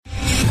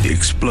The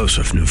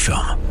explosive new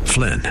film,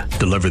 Flynn,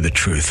 deliver the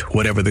truth,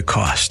 whatever the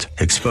cost,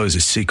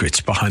 exposes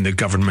secrets behind the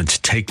government's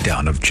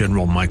takedown of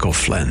General Michael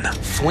Flynn.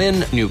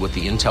 Flynn knew what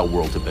the intel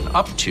world had been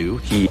up to.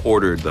 He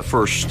ordered the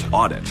first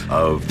audit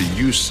of the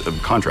use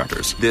of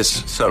contractors.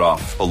 This set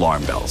off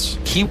alarm bells.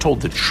 He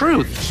told the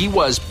truth. He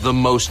was the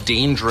most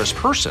dangerous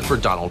person for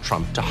Donald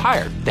Trump to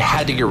hire. They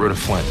had to get rid of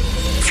Flynn.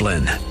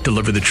 Flynn,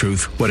 deliver the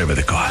truth, whatever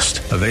the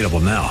cost. Available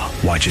now.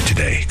 Watch it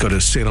today. Go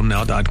to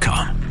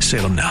salemnow.com.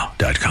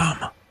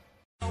 salemnow.com.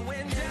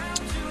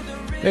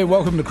 Hey,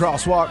 welcome to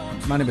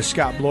Crosswalk. My name is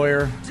Scott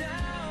Bloyer.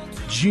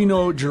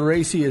 Gino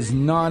Geraci is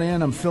not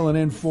in. I'm filling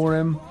in for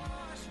him.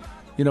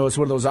 You know, it's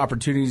one of those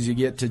opportunities you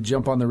get to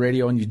jump on the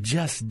radio and you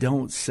just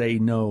don't say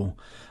no.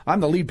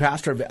 I'm the lead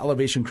pastor of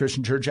Elevation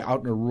Christian Church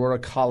out in Aurora,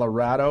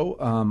 Colorado.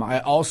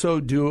 I also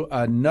do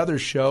another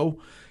show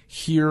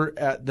here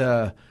at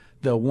the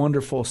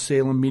wonderful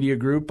Salem Media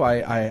Group.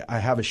 I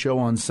have a show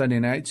on Sunday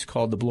nights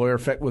called The Bloyer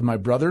Effect with my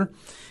brother.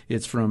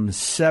 It's from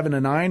 7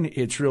 to 9.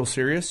 It's real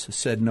serious,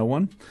 said no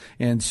one.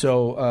 And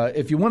so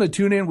if you want to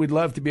tune in, we'd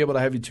love to be able to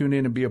have you tune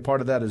in and be a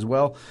part of that as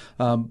well.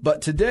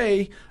 But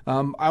today,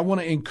 I want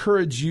to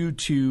encourage you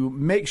to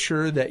make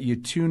sure that you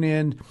tune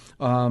in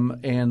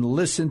and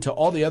listen to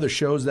all the other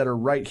shows that are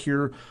right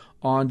here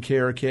on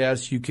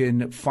KRKS. You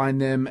can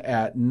find them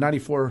at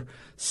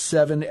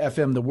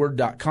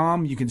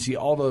 94.7fmtheword.com. You can see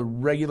all the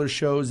regular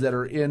shows that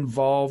are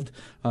involved.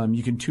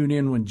 You can tune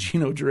in when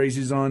Gino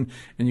Geraci's on,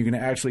 and you can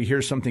actually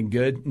hear something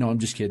good. No, I'm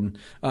just kidding.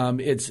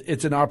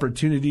 It's an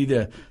opportunity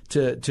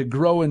to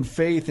grow in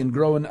faith and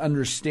grow in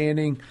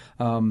understanding.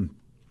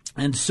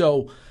 And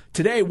so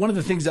today, one of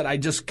the things that I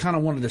just kind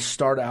of wanted to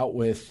start out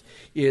with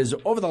is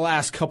over the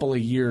last couple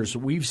of years,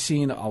 we've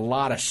seen a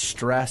lot of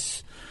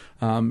stress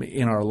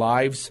in our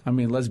lives. I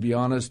mean, let's be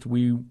honest.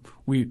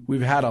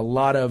 We've had a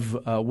lot of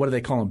what do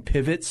they call them,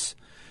 pivots,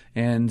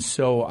 and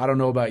so I don't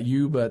know about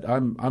you, but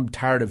I'm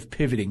tired of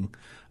pivoting.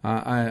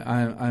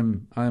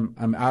 I'm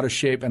out of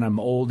shape and I'm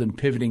old, and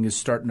pivoting is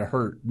starting to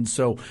hurt. And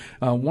so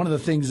one of the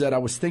things that I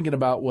was thinking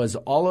about was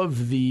all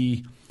of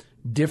the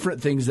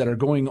different things that are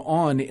going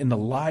on in the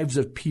lives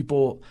of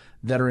people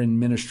that are in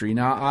ministry.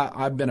 Now,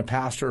 I've been a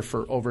pastor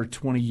for over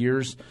 20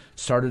 years,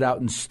 started out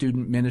in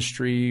student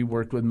ministry,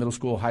 worked with middle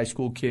school, high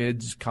school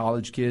kids,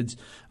 college kids.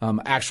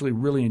 Actually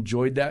really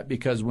enjoyed that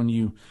because when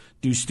you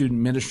do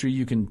student ministry,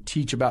 you can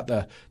teach about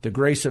the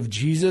grace of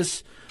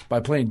Jesus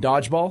by playing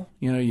dodgeball.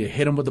 You know, you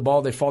hit them with the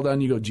ball, they fall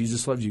down, you go,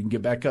 Jesus loves you, you can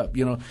get back up,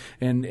 you know.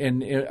 And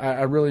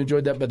I really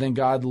enjoyed that. But then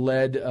God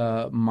led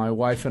my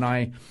wife and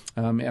I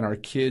and our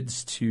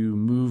kids to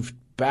move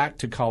back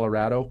to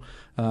Colorado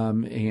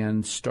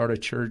and start a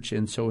church.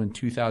 And so in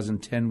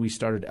 2010, we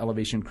started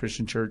Elevation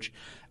Christian Church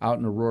out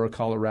in Aurora,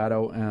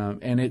 Colorado.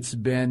 And it's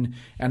been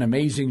an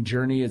amazing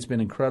journey. It's been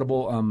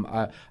incredible.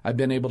 I've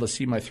been able to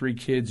see my 3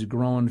 kids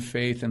grow in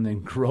faith and then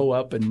grow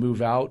up and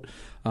move out.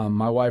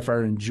 My wife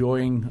are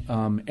enjoying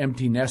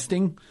empty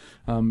nesting.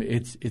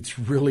 It's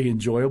really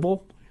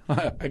enjoyable.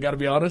 I got to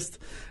be honest.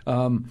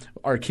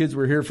 Our kids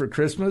were here for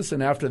Christmas,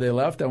 and after they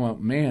left, I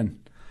went, man,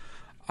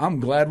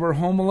 I'm glad we're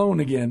home alone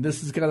again.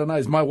 This is kind of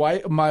nice. My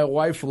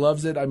wife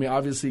loves it. I mean,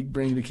 obviously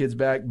bringing the kids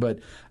back, but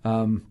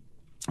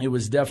it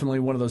was definitely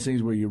one of those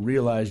things where you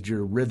realized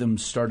your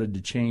rhythms started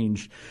to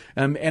change.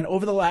 And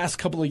over the last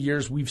couple of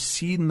years, we've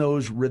seen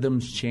those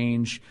rhythms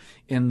change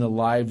in the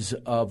lives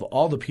of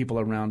all the people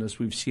around us.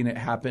 We've seen it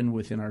happen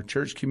within our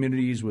church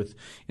communities,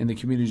 in the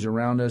communities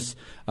around us.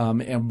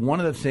 And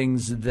one of the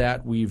things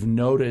that we've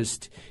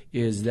noticed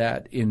is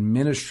that in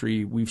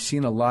ministry, we've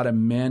seen a lot of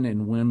men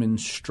and women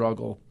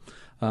struggle.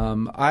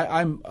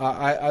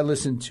 I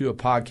listen to a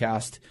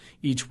podcast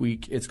each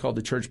week. It's called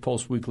the Church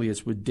Pulse Weekly.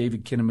 It's with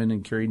David Kinnaman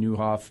and Carrie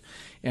Newhoff.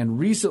 And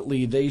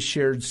recently they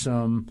shared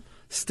some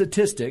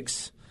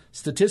statistics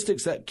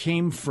that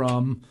came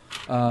from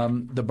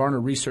the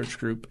Barna Research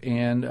Group.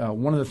 And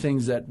one of the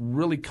things that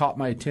really caught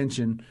my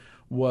attention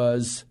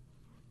was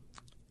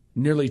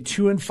nearly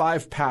 2 in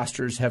 5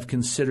 pastors have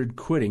considered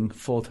quitting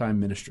full-time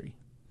ministry.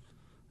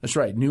 That's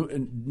right.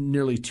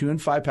 Nearly 2 in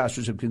 5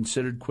 pastors have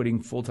considered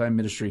quitting full-time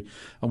ministry.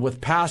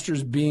 With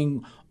pastors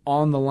being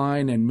on the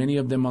line and many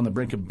of them on the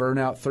brink of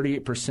burnout,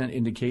 38%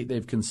 indicate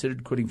they've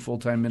considered quitting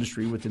full-time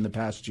ministry within the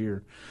past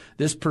year.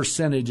 This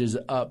percentage is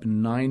up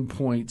 9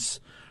 points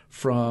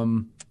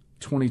from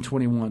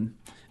 2021.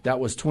 That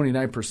was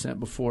 29%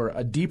 before.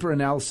 A deeper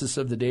analysis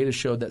of the data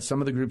showed that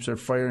some of the groups are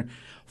faring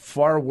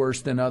far worse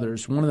than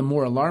others. One of the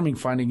more alarming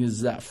findings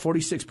is that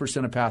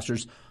 46% of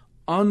pastors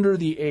under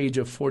the age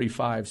of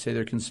 45 say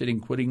they're considering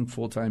quitting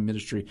full-time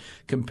ministry,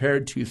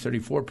 compared to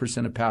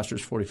 34% of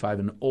pastors 45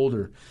 and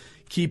older.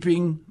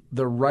 Keeping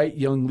the right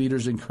young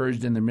leaders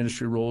encouraged in their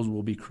ministry roles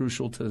will be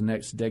crucial to the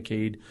next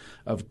decade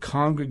of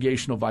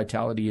congregational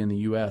vitality in the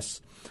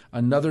U.S.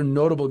 Another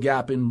notable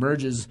gap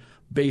emerges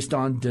based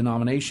on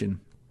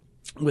denomination,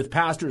 with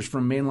pastors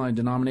from mainline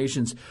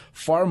denominations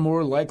far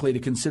more likely to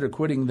consider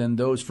quitting than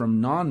those from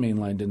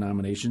non-mainline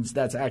denominations.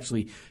 That's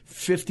actually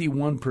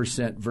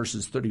 51%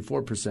 versus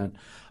 34%.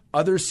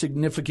 Other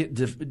significant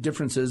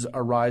differences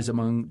arise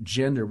among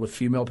gender, with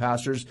female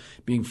pastors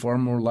being far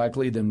more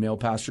likely than male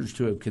pastors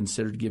to have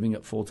considered giving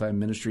up full-time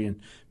ministry and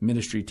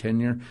ministry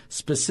tenure.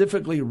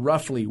 Specifically,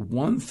 roughly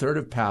 1/3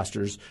 of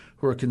pastors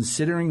who are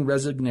considering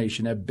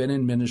resignation have been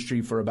in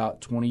ministry for about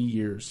 20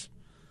 years,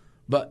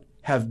 but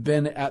have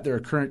been at their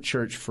current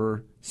church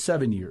for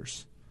 7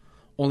 years.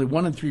 Only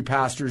 1 in 3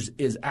 pastors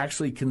is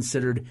actually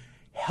considered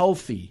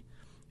healthy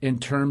in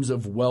terms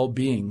of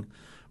well-being.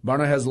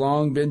 Barna has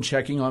long been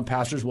checking on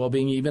pastors'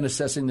 well-being, even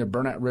assessing their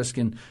burnout risk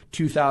in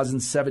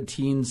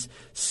 2017's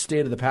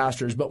State of the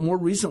Pastors. But more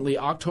recently,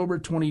 October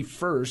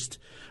 21st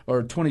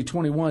or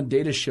 2021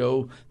 data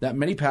show that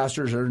many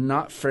pastors are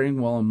not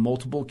faring well in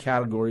multiple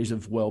categories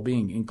of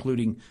well-being,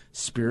 including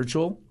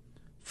spiritual,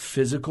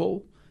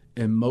 physical,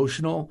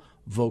 emotional,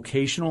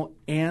 vocational,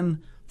 and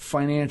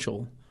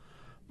financial.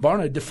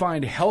 Barna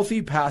defined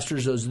healthy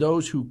pastors as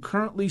those who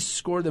currently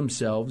score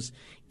themselves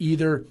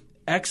either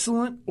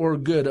excellent or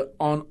good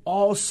on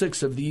all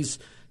 6 of these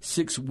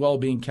 6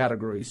 well-being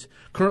categories.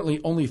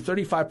 Currently, only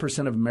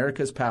 35% of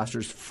America's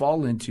pastors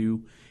fall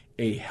into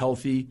a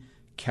healthy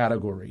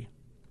category.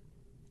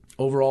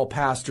 Overall,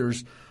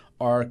 pastors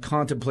are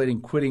contemplating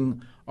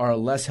quitting are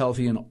less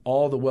healthy in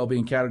all the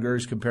well-being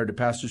categories compared to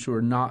pastors who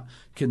are not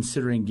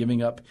considering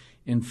giving up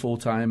in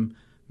full-time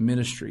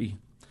ministry.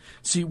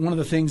 See, one of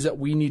the things that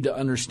we need to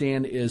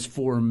understand is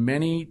for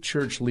many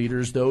church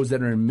leaders, those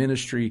that are in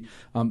ministry,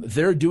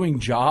 they're doing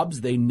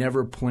jobs they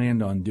never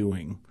planned on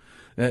doing.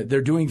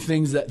 They're doing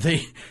things that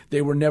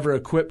they were never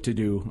equipped to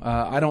do.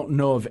 I don't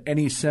know of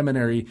any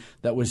seminary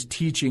that was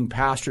teaching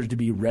pastors to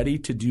be ready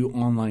to do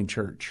online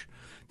church,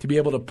 to be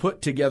able to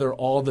put together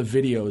all the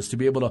videos, to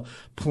be able to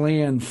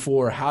plan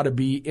for how to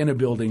be in a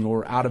building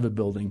or out of a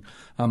building.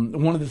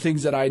 One of the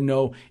things that I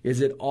know is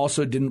it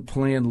also didn't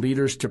plan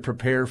leaders to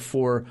prepare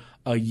for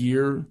a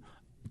year,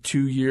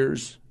 2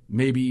 years,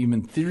 maybe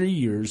even 3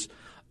 years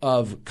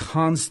of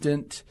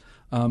constant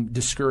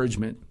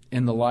discouragement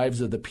in the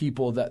lives of the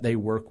people that they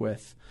work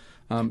with.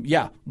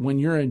 When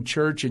you're in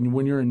church and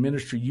when you're in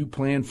ministry, you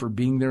plan for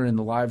being there in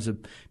the lives of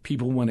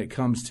people when it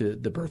comes to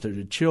the birth of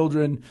the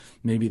children,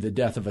 maybe the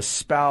death of a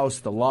spouse,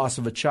 the loss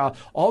of a child,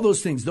 all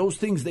those things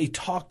they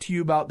talk to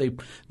you about,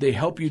 they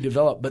help you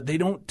develop, but they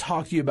don't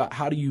talk to you about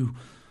how do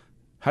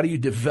you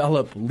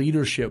develop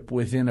leadership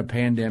within a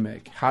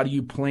pandemic? How do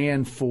you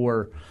plan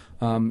for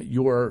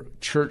your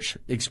church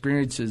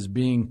experiences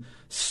being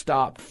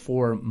stopped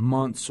for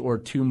months or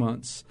 2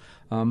 months,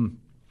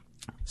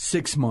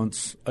 6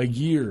 months, a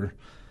year?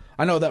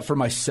 I know that for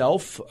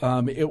myself,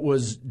 it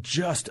was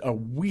just a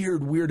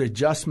weird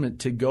adjustment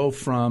to go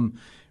from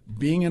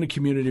being in a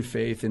community of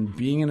faith and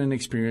being in an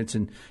experience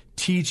and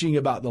teaching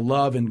about the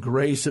love and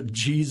grace of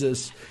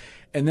Jesus,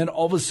 and then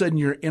all of a sudden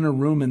you're in a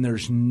room and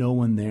there's no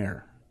one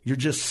there. You're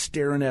just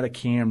staring at a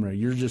camera.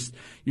 You're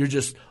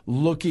just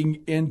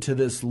looking into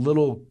this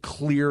little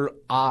clear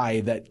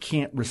eye that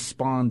can't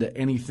respond to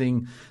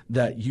anything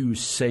that you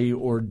say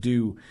or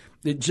do.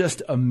 It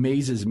just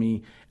amazes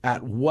me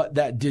at what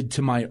that did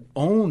to my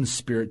own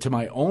spirit, to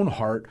my own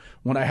heart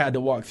when I had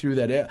to walk through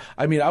that.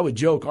 I mean, I would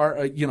joke,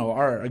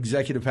 our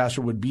executive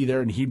pastor would be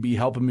there and he'd be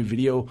helping me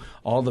video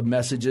all the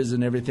messages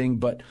and everything.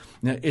 But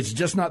it's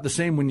just not the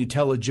same when you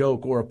tell a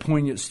joke or a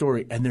poignant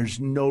story and there's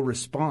no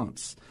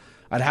response.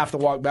 I'd have to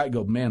walk back and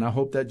go, man, I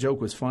hope that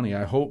joke was funny.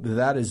 I hope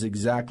that is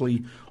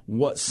exactly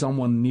what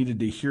someone needed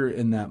to hear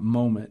in that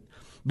moment.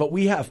 But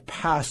we have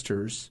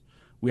pastors,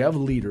 we have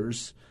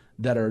leaders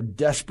that are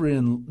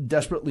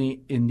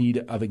desperately in need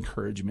of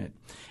encouragement.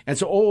 And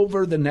so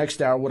over the next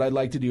hour, what I'd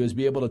like to do is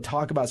be able to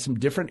talk about some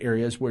different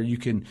areas where you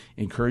can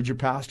encourage your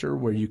pastor,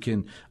 where you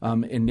can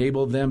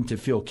enable them to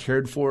feel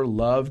cared for,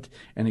 loved,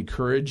 and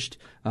encouraged.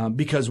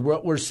 Because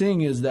what we're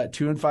seeing is that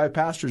 2 in 5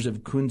 pastors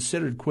have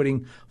considered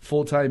quitting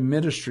full-time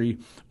ministry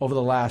over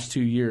the last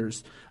 2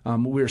 years.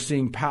 We're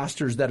seeing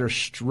pastors that are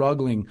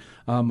struggling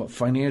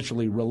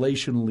financially,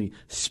 relationally,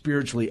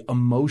 spiritually,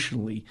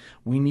 emotionally.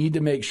 We need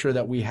to make sure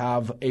that we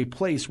have a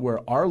place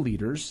where our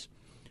leaders,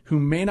 who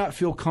may not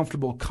feel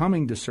comfortable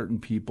coming to certain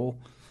people,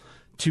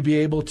 to be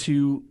able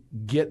to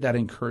get that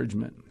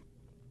encouragement.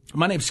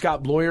 My name's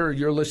Scott Bloyer.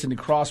 You're listening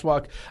to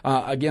Crosswalk.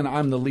 Again,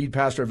 I'm the lead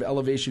pastor of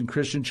Elevation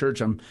Christian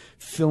Church. I'm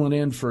filling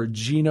in for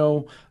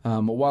Gino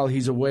while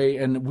he's away.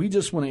 And we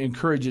just want to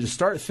encourage you to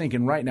start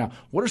thinking right now,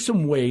 what are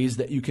some ways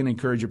that you can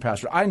encourage your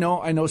pastor? I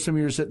know some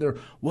of you are sitting there,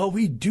 well,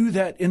 we do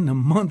that in the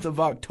month of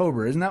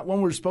October. Isn't that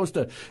when we're supposed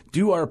to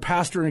do our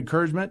pastor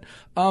encouragement?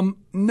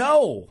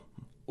 No.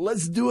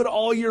 Let's do it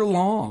all year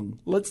long.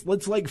 Let's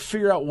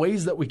figure out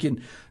ways that we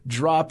can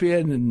drop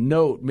in and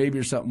note maybe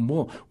or something.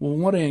 We'll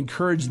want to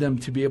encourage them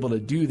to be able to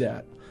do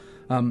that.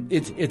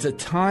 It's a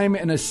time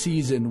and a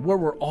season where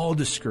we're all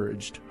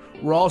discouraged.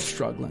 We're all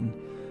struggling.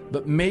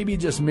 But maybe,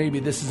 just maybe,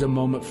 this is a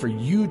moment for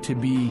you to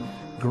be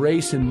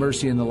grace and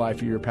mercy in the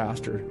life of your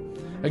pastor.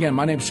 Again,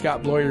 my name's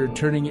Scott Bloyer.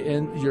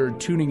 You're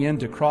tuning in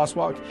to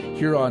Crosswalk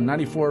here on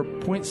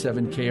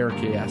 94.7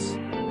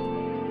 KRKS.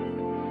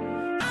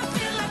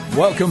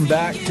 Welcome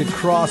back to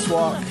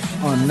Crosswalk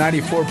on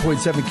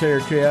 94.7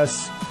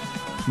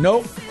 KRKS.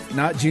 Nope,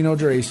 not Gino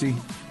Geraci.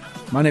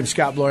 My name is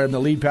Scott Bloyer. I'm the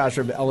lead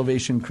pastor of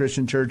Elevation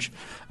Christian Church.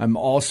 I'm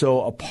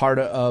also a part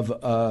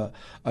of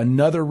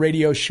another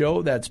radio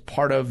show that's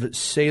part of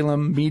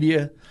Salem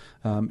Media.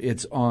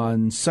 It's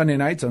on Sunday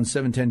nights on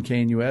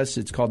 710 KNUS.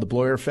 It's called The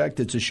Bloyer Effect.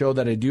 It's a show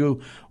that I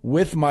do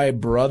with my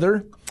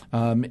brother,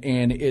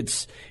 and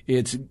it's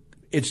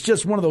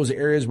just one of those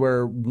areas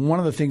where one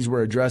of the things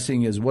we're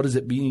addressing is what does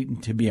it mean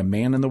to be a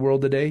man in the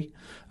world today?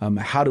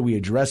 How do we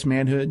address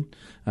manhood?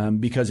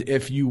 Because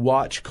if you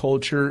watch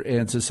culture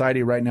and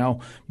society right now,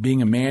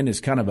 being a man is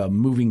kind of a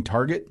moving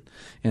target.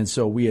 And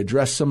so we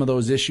address some of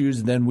those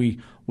issues. Then we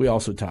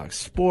also talk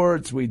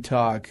sports. We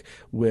talk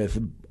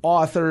with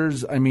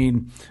authors. I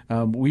mean,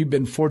 we've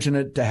been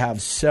fortunate to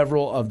have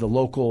several of the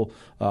local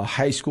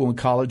high school and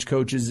college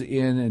coaches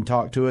in and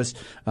talk to us.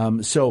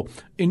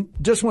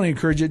 Just want to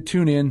encourage you,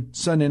 tune in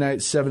Sunday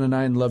night, 7 to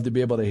 9. Love to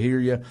be able to hear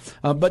you.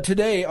 But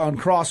today on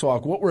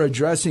Crosswalk, what we're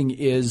addressing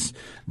is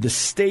the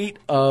state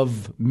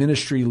of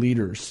ministry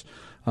leaders.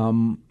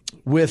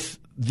 With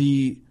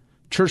the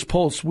Church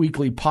Pulse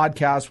Weekly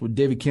podcast with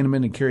David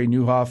Kinnaman and Carrie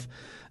Newhoff,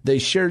 they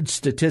shared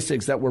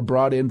statistics that were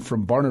brought in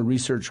from Barna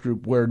Research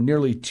Group where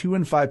nearly 2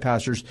 in 5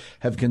 pastors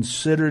have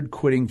considered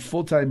quitting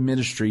full-time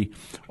ministry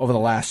over the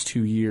last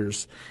 2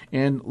 years.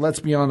 And let's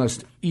be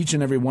honest, each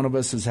and every one of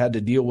us has had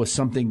to deal with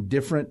something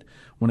different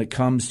when it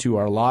comes to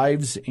our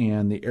lives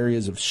and the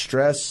areas of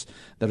stress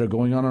that are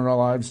going on in our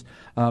lives.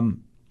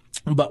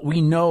 But we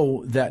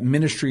know that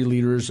ministry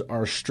leaders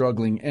are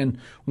struggling. And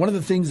one of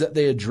the things that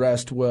they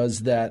addressed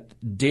was that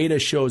data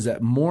shows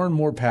that more and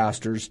more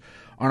pastors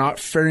are not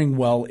faring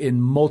well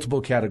in multiple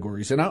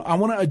categories. And I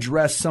want to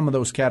address some of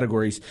those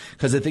categories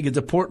because I think it's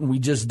important we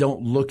just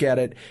don't look at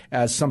it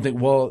as something,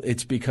 well,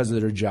 it's because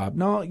of their job.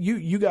 No,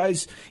 you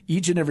guys,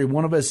 each and every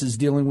one of us is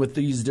dealing with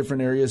these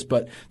different areas,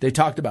 but they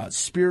talked about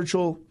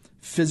spiritual,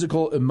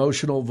 physical,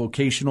 emotional,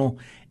 vocational,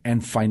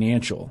 and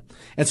financial.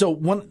 And so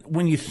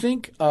when you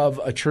think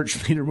of a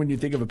church leader, when you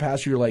think of a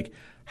pastor, you're like,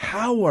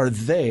 how are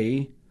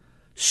they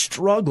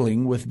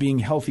struggling with being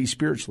healthy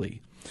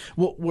spiritually?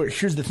 Well,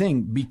 here's the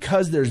thing.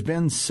 Because there's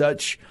been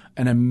such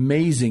an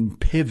amazing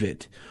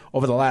pivot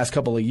over the last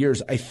couple of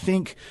years, I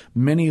think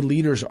many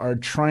leaders are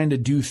trying to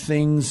do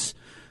things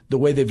the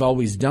way they've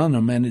always done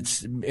them, and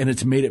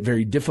it's made it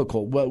very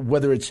difficult.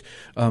 Whether it's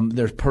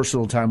their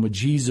personal time with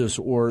Jesus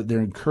or their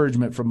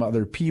encouragement from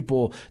other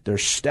people, their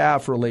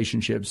staff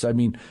relationships. I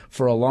mean,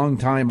 for a long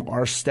time,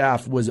 our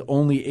staff was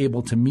only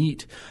able to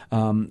meet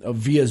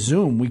via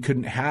Zoom. We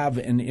couldn't have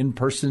an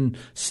in-person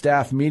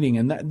staff meeting,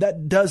 and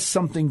that does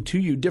something to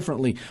you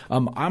differently.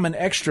 I'm an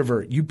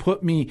extrovert. You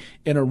put me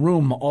in a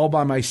room all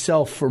by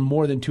myself for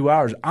more than 2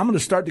 hours, I'm going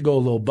to start to go a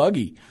little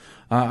buggy.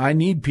 I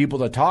need people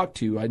to talk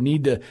to. I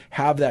need to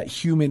have that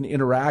human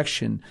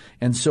interaction.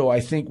 And so I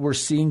think we're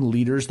seeing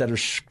leaders that are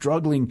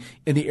struggling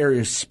in the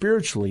area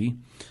spiritually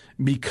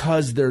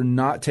because they're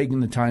not taking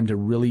the time to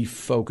really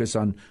focus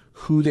on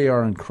who they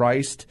are in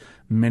Christ.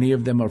 Many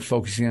of them are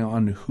focusing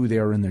on who they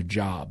are in their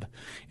job.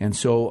 And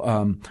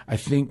so I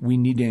think we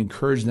need to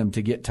encourage them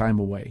to get time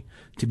away,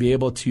 to be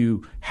able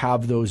to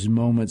have those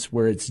moments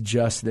where it's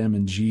just them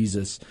and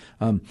Jesus.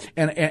 And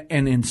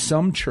in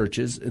some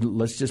churches,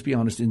 let's just be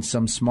honest, in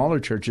some smaller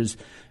churches,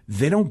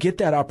 they don't get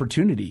that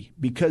opportunity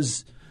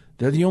because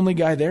they're the only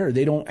guy there.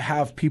 They don't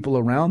have people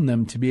around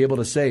them to be able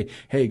to say,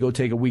 hey, go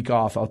take a week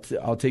off. I'll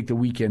take the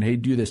weekend. Hey,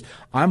 do this.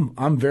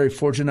 I'm very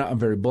fortunate. I'm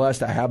very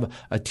blessed. I have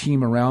a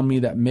team around me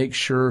that makes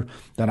sure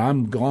that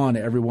I'm gone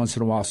every once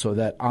in a while so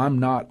that I'm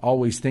not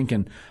always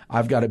thinking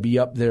I've got to be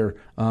up there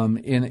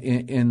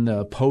in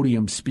the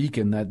podium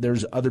speaking, that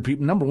there's other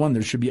people. Number one,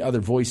 there should be other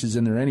voices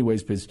in there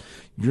anyways, because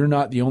you're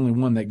not the only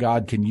one that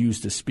God can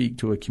use to speak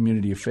to a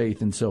community of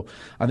faith. And so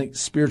I think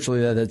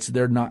spiritually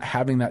they're not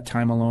having that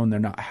time alone. They're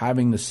not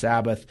having the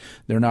Sabbath.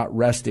 They're not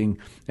resting.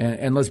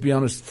 And let's be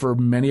honest, for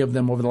many of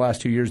them over the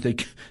last 2 years, they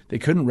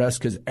couldn't rest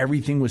because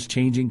everything was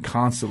changing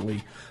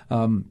constantly.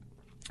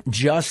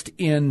 Just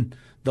in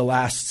the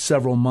last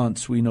several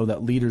months, we know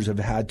that leaders have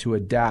had to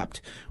adapt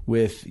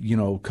with,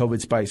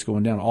 COVID spikes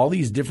going down, all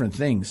these different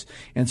things.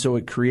 And so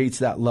it creates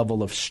that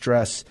level of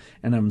stress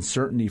and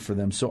uncertainty for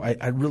them. So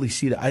I really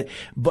see that.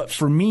 But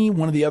for me,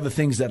 one of the other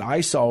things that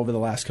I saw over the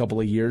last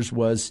couple of years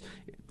was,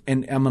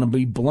 and I'm going to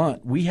be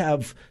blunt, we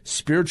have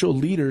spiritual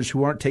leaders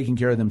who aren't taking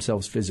care of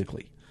themselves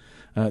physically.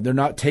 They're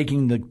not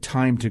taking the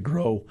time to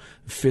grow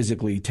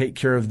physically, take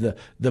care of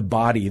the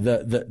body,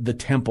 the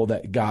temple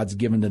that God's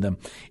given to them.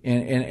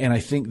 And I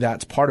think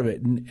that's part of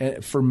it.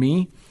 And for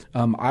me,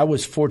 I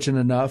was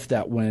fortunate enough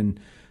that when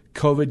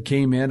COVID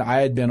came in,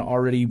 I had been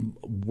already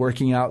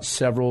working out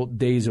several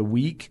days a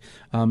week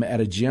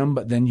at a gym,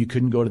 but then you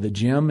couldn't go to the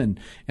gym.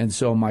 And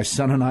so my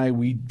son and I,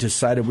 we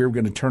decided we were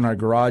going to turn our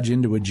garage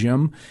into a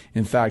gym.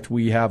 In fact,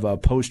 we have a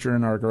poster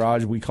in our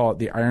garage. We call it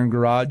the Iron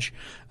Garage.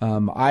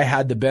 I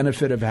had the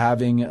benefit of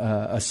having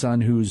a son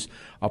who's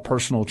a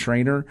personal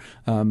trainer,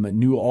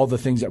 knew all the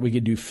things that we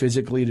could do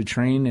physically to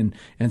train.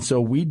 And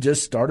so we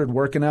just started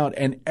working out.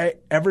 And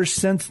ever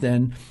since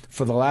then,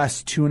 for the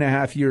last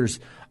 2.5 years,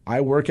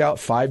 I work out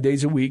 5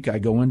 days a week. I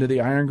go into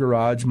the iron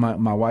garage.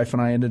 My wife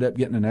and I ended up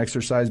getting an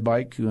exercise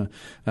bike.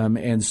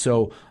 And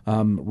so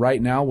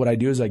right now what I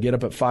do is I get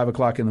up at 5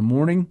 o'clock in the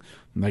morning.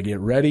 And I get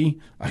ready.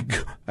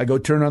 I go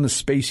turn on the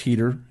space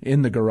heater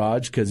in the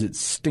garage because it's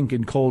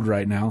stinking cold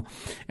right now.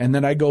 And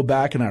then I go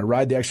back and I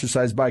ride the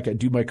exercise bike. I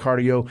do my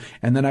cardio.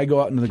 And then I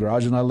go out into the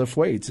garage and I lift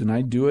weights. And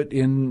I do it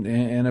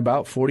in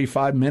about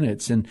 45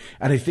 minutes. And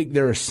I think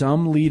there are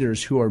some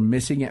leaders who are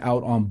missing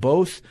out on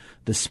both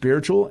the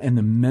spiritual and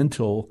the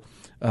mental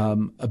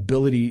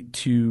ability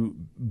to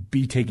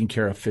be taken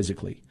care of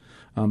physically.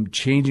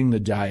 Changing the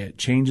diet,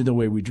 changing the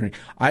way we drink.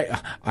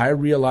 I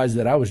realized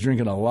that I was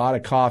drinking a lot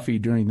of coffee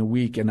during the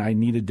week, and I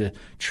needed to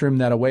trim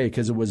that away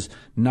because it was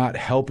not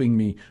helping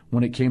me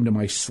when it came to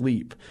my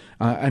sleep.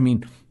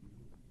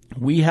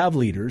 We have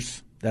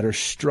leaders that are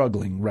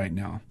struggling right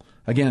now.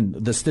 Again,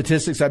 the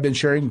statistics I've been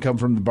sharing come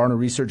from the Barna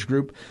Research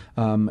Group,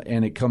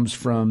 and it comes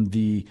from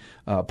the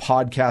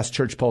podcast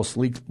Church Pulse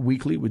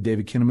Weekly with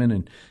David Kinnaman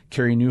and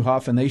Carrie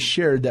Newhoff, and they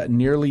shared that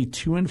nearly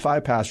 2 in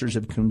 5 pastors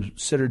have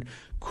considered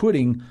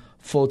quitting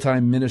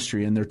full-time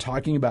ministry, and they're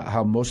talking about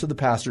how most of the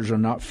pastors are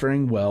not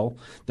faring well.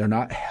 They're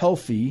not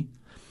healthy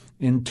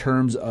in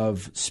terms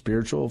of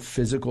spiritual,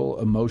 physical,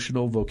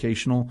 emotional,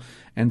 vocational,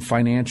 and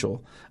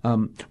financial.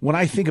 When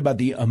I think about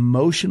the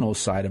emotional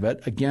side of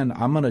it, again,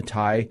 I'm going to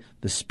tie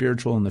the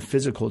spiritual and the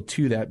physical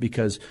to that,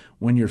 because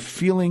when you're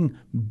feeling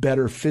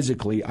better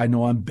physically, I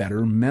know I'm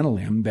better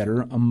mentally, I'm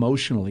better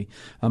emotionally.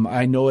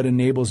 I know it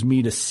enables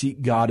me to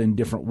seek God in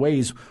different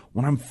ways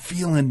when I'm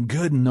feeling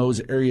good in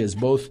those areas,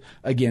 both,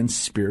 again,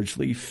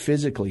 spiritually,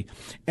 physically,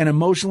 and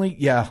emotionally.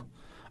 Yeah,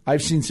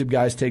 I've seen some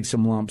guys take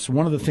some lumps.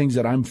 One of the things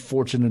that I'm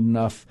fortunate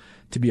enough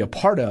to be a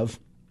part of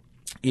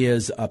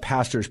is a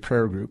pastor's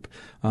prayer group.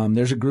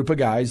 There's a group of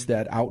guys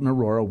that out in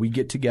Aurora, we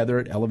get together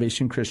at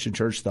Elevation Christian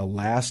Church the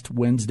last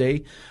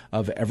Wednesday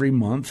of every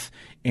month,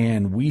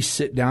 and we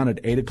sit down at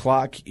 8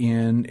 o'clock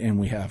and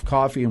we have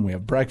coffee and we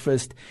have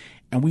breakfast,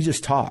 and we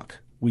just talk.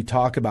 We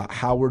talk about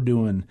how we're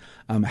doing,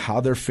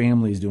 how their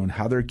family's doing,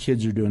 how their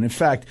kids are doing. In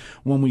fact,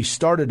 when we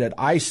started it,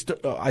 I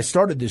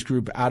started this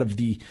group out of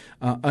the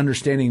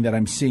understanding that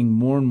I'm seeing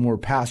more and more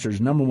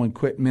pastors, number one,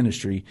 quit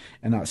ministry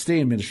and not stay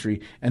in ministry.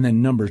 And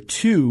then number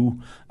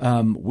two,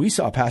 we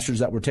saw pastors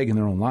that were taking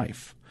their own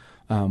life.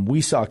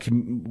 We saw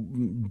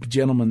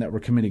gentlemen that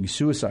were committing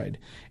suicide.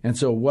 And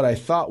so what I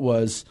thought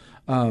was,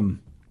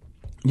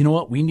 you know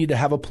what? We need to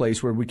have a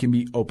place where we can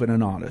be open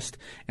and honest.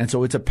 And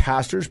so it's a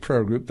pastor's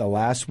prayer group the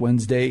last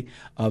Wednesday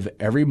of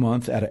every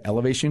month at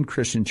Elevation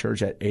Christian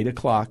Church at 8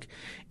 o'clock.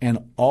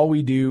 And all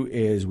we do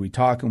is we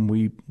talk and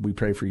we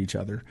pray for each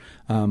other.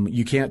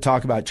 You can't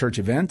talk about church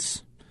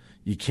events.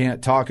 You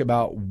can't talk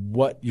about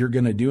what you're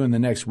going to do in the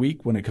next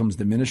week when it comes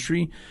to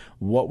ministry.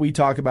 What we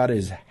talk about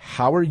is,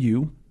 how are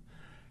you?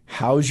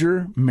 How's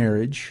your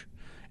marriage?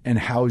 And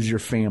how's your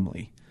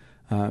family?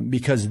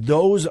 Because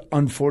those,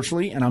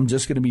 unfortunately, and I'm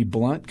just going to be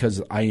blunt because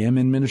I am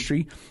in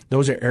ministry,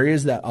 those are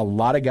areas that a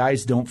lot of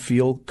guys don't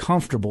feel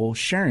comfortable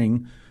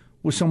sharing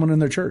with someone in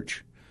their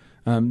church.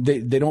 They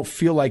don't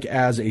feel like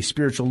as a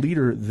spiritual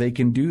leader they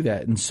can do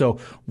that. And so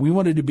we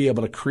wanted to be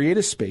able to create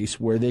a space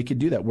where they could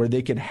do that, where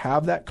they could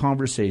have that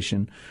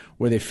conversation,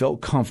 where they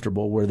felt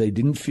comfortable, where they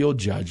didn't feel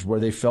judged,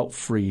 where they felt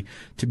free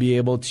to be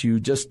able to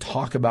just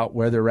talk about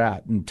where they're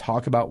at and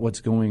talk about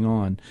what's going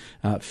on,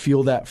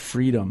 feel that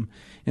freedom.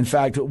 In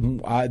fact,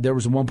 there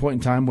was one point in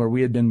time where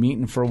we had been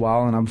meeting for a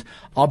while, and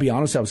I'll be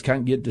honest, I was kind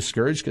of getting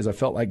discouraged because I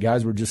felt like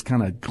guys were just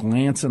kind of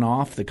glancing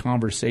off the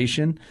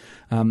conversation.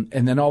 And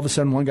then all of a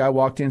sudden, one guy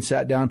walked in,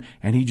 sat down,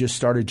 and he just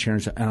started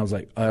sharing. And I was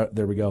like,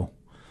 there we go.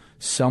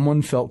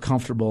 Someone felt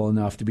comfortable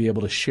enough to be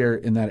able to share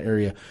in that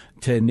area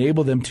to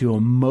enable them to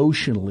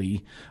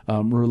emotionally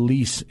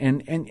release.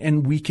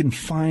 And we can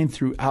find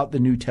throughout the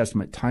New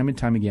Testament time and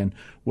time again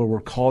where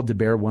we're called to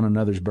bear one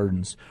another's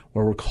burdens,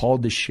 where we're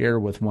called to share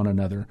with one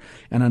another.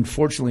 And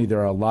unfortunately, there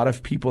are a lot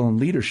of people in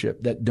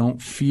leadership that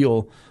don't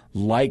feel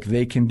like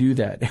they can do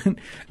that.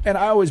 And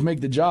I always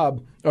make the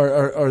job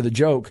or the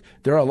joke,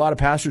 there are a lot of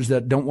pastors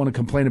that don't want to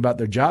complain about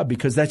their job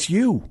because that's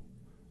you.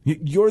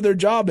 You're their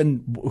job,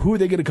 and who are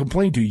they going to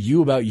complain to?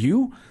 You about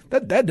you?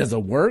 That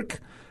doesn't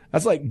work.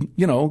 That's like,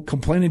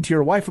 complaining to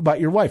your wife about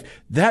your wife.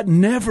 That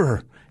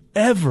never,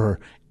 ever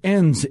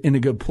ends in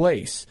a good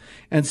place.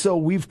 And so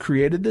we've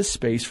created this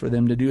space for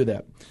them to do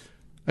that.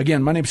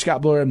 Again, my name's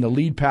Scott Bloyer. I'm the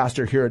lead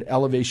pastor here at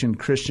Elevation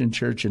Christian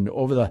Church. And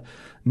over the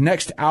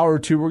next hour or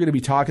two, we're going to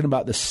be talking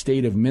about the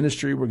state of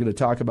ministry. We're going to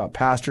talk about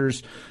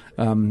pastors.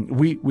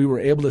 We were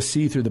able to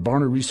see through the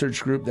Barna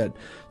Research Group that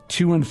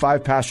 2 in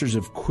 5 pastors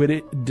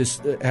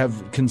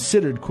have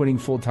considered quitting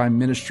full-time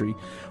ministry.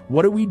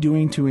 What are we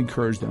doing to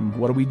encourage them?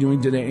 What are we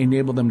doing to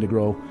enable them to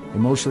grow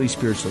emotionally,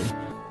 spiritually?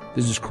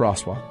 This is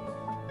Crosswalk.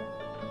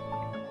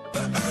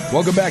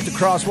 Welcome back to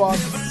Crosswalk.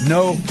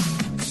 No,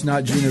 it's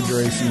not Gino,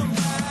 Geraci.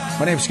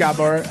 My name is Scott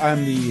Bloyer.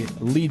 I'm the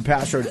lead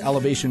pastor at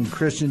Elevation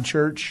Christian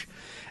Church.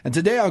 And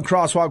today on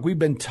Crosswalk, we've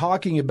been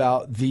talking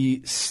about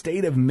the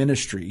state of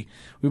ministry.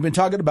 We've been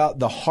talking about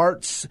the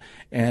hearts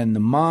and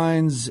the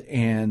minds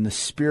and the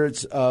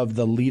spirits of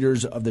the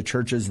leaders of the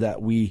churches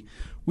that we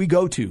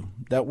go to,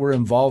 that we're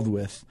involved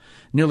with.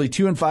 Nearly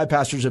 2 in 5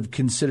 pastors have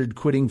considered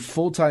quitting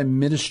full-time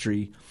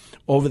ministry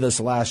over this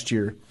last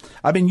year.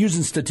 I've been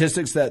using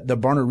statistics that the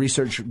Barna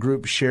Research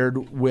Group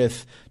shared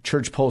with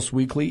Church Pulse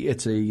Weekly.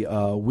 It's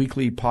a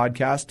weekly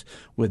podcast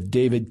with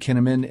David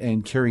Kinnaman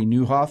and Carrie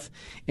Newhoff.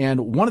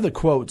 And one of the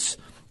quotes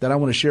that I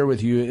want to share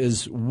with you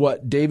is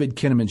what David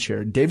Kinnaman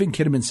shared. David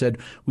Kinnaman said,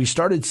 "We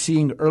started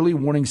seeing early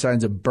warning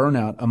signs of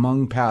burnout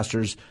among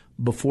pastors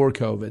before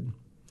COVID."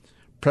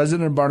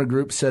 President of Barna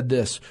Group said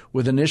this,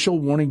 with initial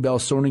warning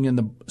bells sounding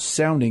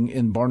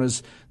in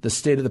Barna's The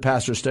State of the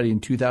Pastor study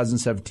in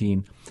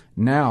 2017.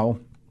 Now,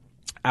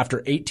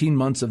 after 18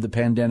 months of the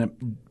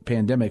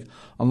pandemic,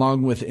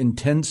 along with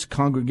intense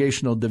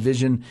congregational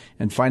division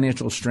and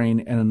financial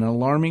strain, and an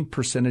alarming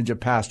percentage of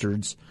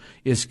pastors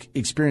is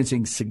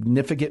experiencing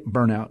significant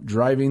burnout,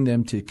 driving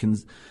them to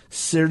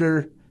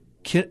consider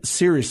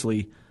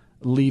seriously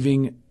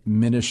leaving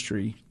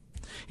ministry.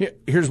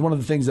 Here's one of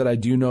the things that I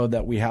do know,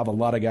 that we have a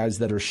lot of guys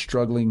that are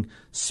struggling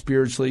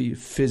spiritually,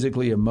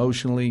 physically,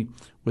 emotionally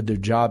with their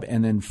job,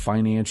 and then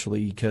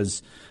financially,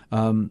 because,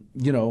 one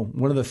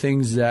of the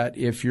things that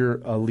if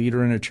you're a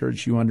leader in a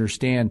church, you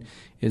understand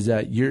is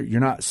that you're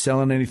not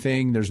selling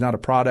anything. There's not a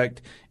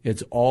product.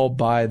 It's all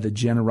by the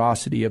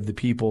generosity of the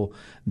people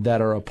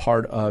that are a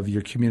part of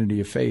your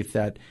community of faith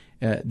that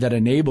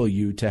enable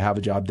you to have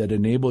a job, that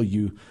enable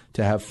you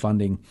to have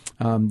funding.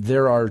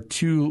 There are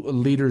 2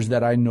 leaders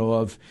that I know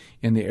of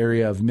in the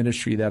area of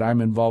ministry that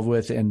I'm involved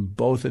with, and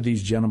both of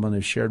these gentlemen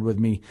have shared with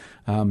me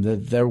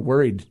that they're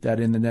worried that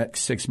in the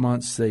next 6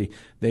 months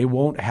they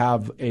won't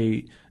have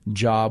a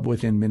job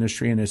within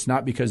ministry, and it's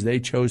not because they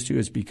chose to,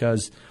 it's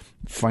because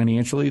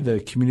financially the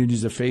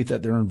communities of faith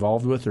that they're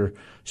involved with are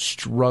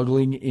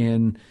struggling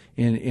in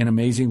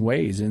amazing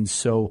ways. And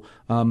so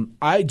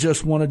I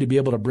just wanted to be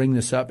able to bring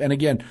this up. And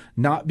again,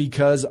 not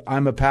because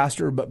I'm a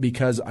pastor, but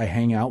because I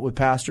hang out with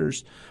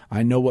pastors.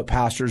 I know what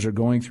pastors are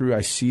going through.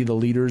 I see the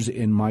leaders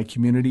in my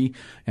community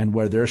and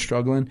where they're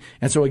struggling.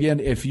 And so again,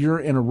 if you're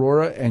in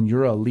Aurora and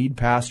you're a lead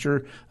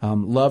pastor,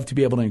 love to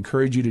be able to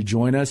encourage you to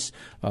join us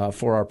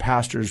for our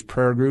pastors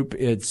prayer group.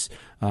 It's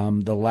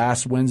the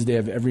last Wednesday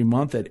of every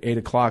month at 8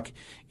 o'clock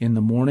in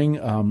the morning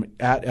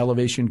at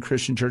Elevation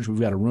Christian Church. We've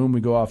got a room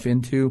we go off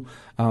into.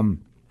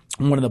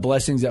 One of the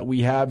blessings that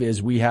we have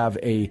is we have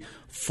a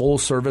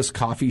full-service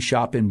coffee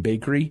shop and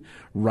bakery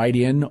right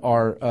in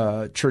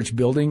our church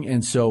building.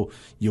 And so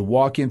you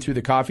walk in through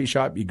the coffee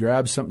shop, you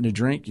grab something to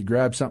drink, you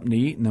grab something to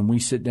eat, and then we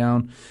sit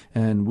down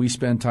and we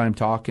spend time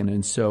talking.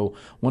 And so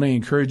I want to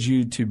encourage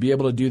you to be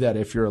able to do that.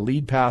 If you're a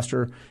lead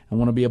pastor and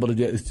want to be able to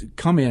do it,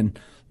 come in.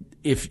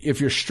 If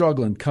you're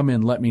struggling, come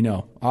in, let me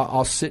know.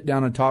 I'll sit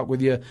down and talk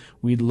with you.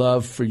 We'd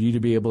love for you to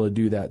be able to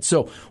do that.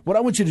 So what I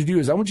want you to do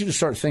is I want you to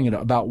start thinking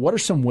about what are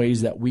some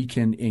ways that we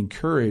can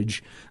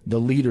encourage the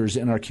leaders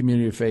in our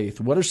community of faith.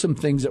 What are some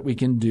things that we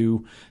can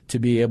do to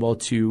be able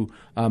to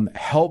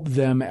help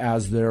them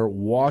as they're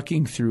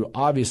walking through,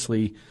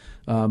 obviously,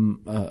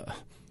 the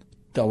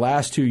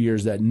last 2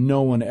 years that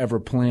no one ever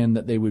planned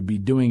that they would be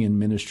doing in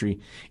ministry,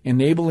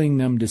 enabling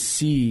them to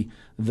see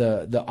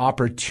the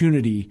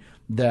opportunity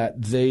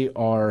that they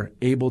are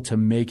able to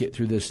make it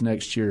through this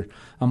next year.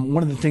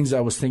 One of the things I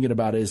was thinking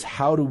about is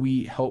how do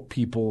we help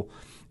people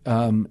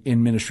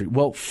in ministry?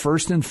 Well,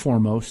 first and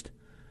foremost,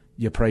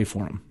 you pray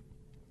for them.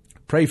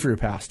 Pray for your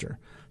pastor.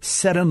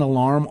 Set an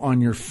alarm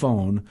on your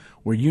phone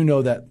where you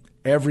know that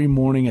every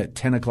morning at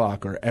 10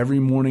 o'clock or every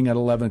morning at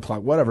 11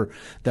 o'clock, whatever,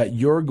 that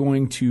you're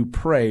going to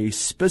pray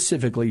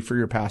specifically for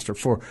your pastor,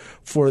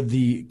 for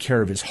the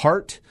care of his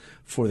heart,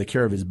 for the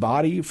care of his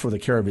body, for the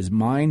care of his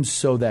mind,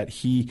 so that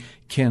he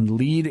can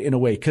lead in a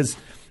way. Because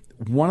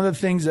one of the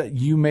things that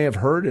you may have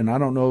heard, and I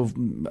don't know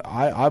if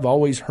I've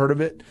always heard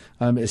of it,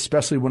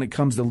 especially when it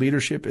comes to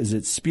leadership, is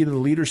it's speed of the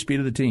leader, speed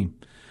of the team.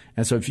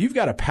 And so if you've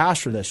got a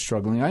pastor that's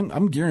struggling,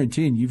 I'm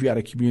guaranteeing you've got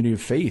a community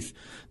of faith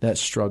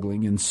that's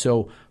struggling. And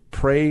so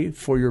pray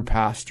for your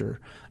pastor.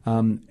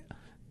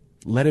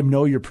 Let him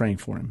know you're praying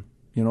for him.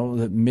 You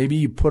know, maybe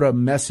you put a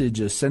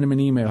message, send him an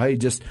email. Hey,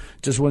 just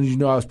wanted you to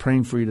know I was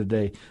praying for you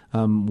today.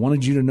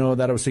 Wanted you to know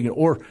that I was thinking.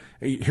 Or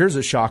here's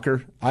a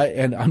shocker.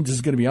 I'm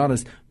just going to be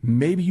honest.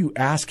 Maybe you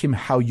ask him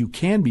how you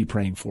can be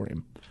praying for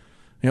him.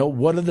 You know,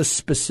 what are the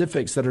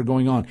specifics that are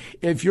going on?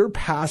 If your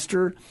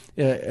pastor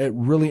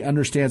really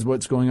understands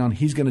what's going on,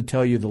 he's going to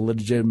tell you the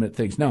legitimate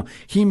things. Now,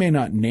 he may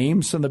not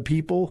name some of the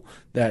people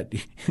that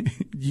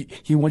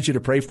he wants you to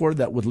pray for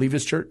that would leave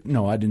his church.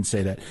 No, I didn't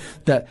say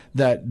that.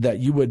 That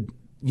you would,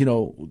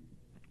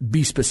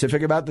 be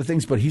specific about the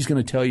things, but he's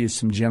going to tell you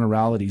some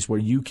generalities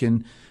where you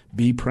can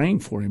be praying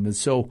for him. And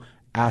so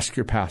ask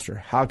your pastor,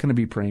 how can I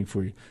be praying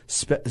for you?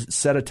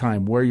 Set a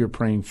time where you're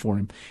praying for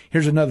him.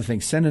 Here's another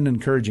thing. Send an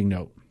encouraging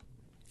note.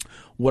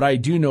 What I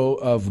do know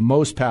of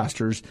most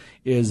pastors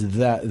is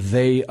that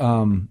they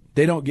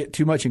don't get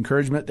too much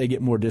encouragement. They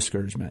get more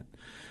discouragement.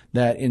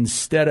 that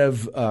instead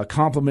of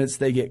compliments,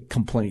 they get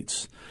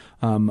complaints.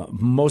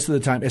 Most of the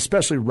time,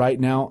 especially right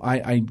now,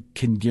 I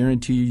can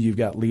guarantee you've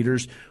got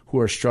leaders who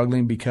are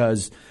struggling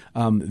because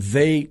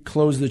they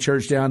close the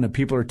church down and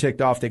people are ticked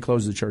off. They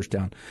close the church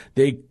down.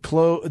 They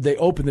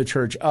open the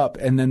church up,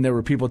 and then there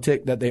were people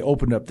ticked that they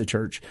opened up the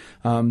church.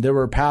 There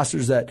were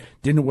pastors that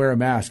didn't wear a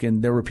mask,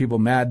 and there were people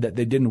mad that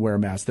they didn't wear a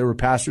mask. There were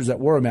pastors that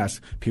wore a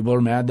mask. People are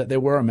mad that they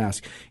wore a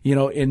mask.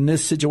 In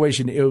this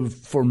situation,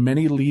 for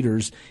many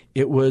leaders,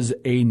 it was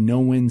a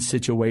no-win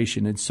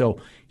situation. And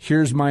so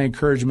here's my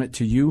encouragement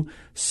to you.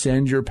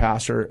 Send your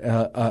pastor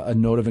a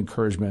note of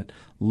encouragement.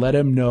 Let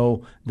him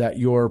know that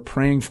you're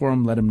praying for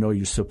him. Let him know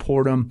you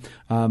support him.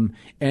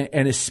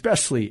 And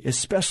especially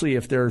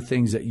if there are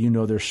things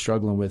that they're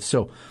struggling with.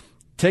 So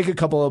take a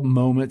couple of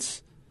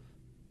moments,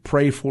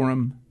 pray for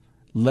him.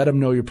 Let him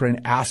know you're praying.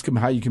 Ask him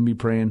how you can be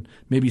praying.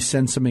 Maybe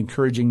send some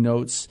encouraging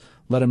notes.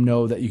 Let him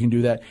know that you can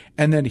do that.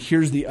 And then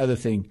here's the other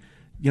thing.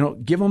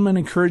 Give him an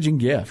encouraging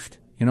gift.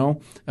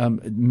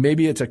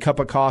 Maybe it's a cup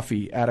of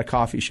coffee at a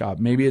coffee shop.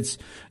 Maybe it's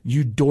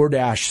you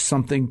DoorDash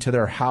something to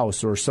their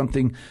house or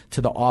something to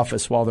the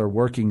office while they're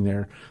working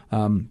there.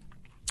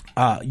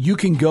 You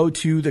can go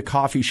to the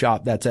coffee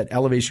shop that's at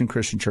Elevation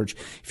Christian Church.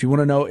 If you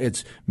want to know,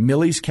 it's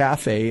Millie's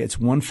Cafe. It's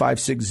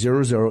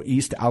 15600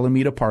 East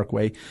Alameda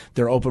Parkway.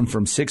 They're open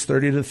from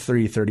 6:30 to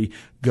 3:30.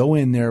 Go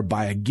in there,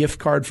 buy a gift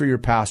card for your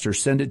pastor,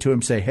 send it to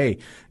him, say, hey,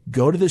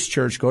 go to this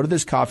church, go to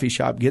this coffee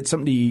shop, get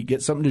something to eat,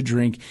 get something to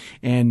drink,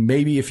 and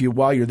maybe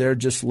while you're there,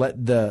 just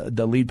let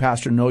the lead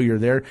pastor know you're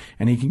there,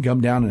 and he can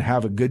come down and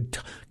have a good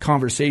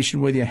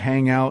conversation with you,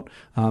 hang out.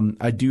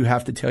 I do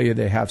have to tell you,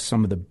 they have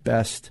some of the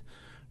best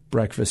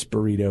breakfast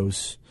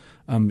burritos.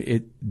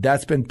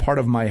 That's been part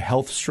of my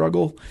health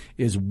struggle,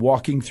 is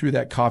walking through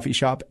that coffee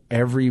shop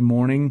every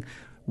morning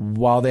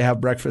while they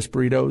have breakfast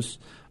burritos.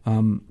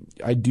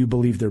 I do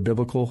believe they're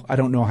biblical. I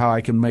don't know how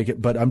I can make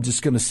it, but I'm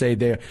just going to say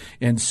there.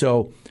 And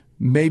so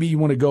maybe you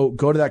want to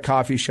go to that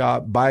coffee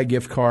shop, buy a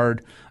gift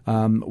card.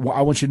 I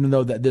want you to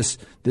know that this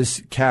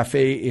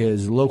cafe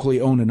is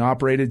locally owned and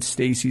operated.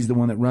 Stacy's the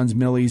one that runs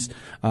Millie's.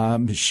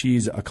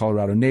 She's a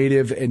Colorado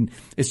native, and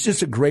it's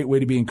just a great way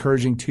to be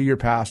encouraging to your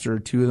pastor,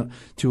 to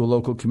a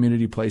local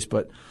community place.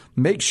 But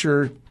make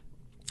sure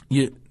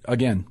you,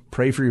 again,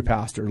 pray for your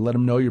pastor. Let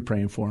him know you're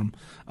praying for him.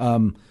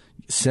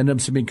 Send him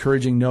some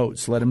encouraging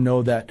notes. Let him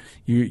know that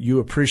you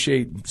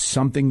appreciate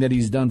something that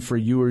he's done for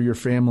you or your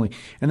family.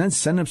 And then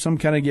send him some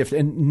kind of gift.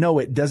 And no,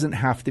 it doesn't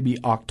have to be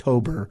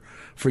October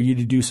for you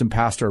to do some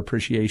pastor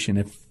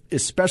appreciation.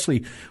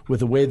 Especially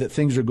with the way that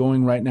things are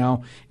going right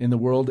now in the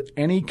world,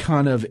 any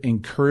kind of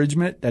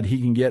encouragement that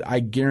he can get, I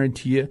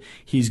guarantee you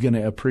he's going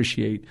to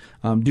appreciate.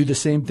 Do the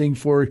same thing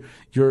for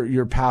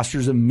your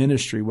pastors of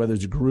ministry, whether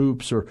it's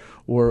groups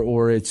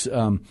or it's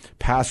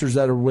pastors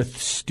that are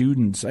with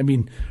students. I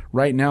mean,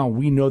 right now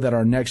we know that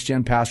our next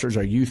gen pastors,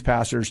 our youth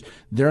pastors,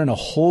 they're in a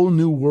whole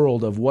new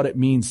world of what it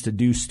means to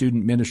do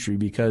student ministry,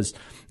 because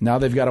now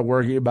they've got to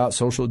worry about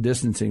social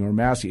distancing or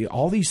masking,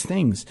 all these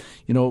things,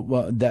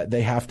 that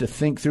they have to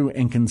think through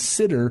and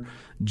consider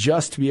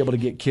just to be able to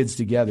get kids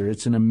together.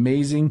 It's an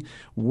amazing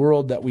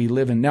world that we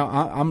live in. Now,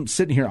 I'm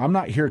sitting here. I'm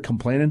not here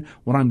complaining.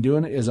 What I'm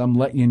doing is I'm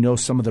letting you know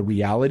some of the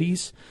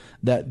realities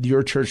that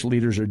your church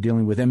leaders are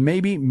dealing with. And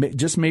maybe,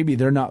 just maybe,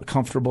 they're not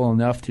comfortable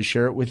enough to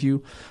share it with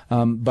you.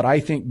 But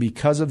I think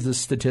because of the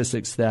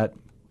statistics that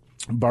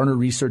Barna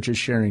Research is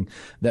sharing,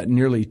 that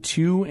nearly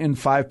 2 in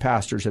 5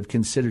 pastors have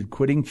considered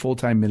quitting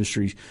full-time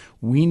ministries,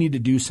 we need to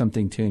do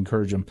something to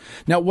encourage them.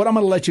 Now, what I'm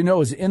going to let you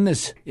know is in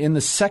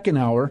the second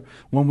hour,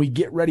 when we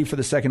get ready for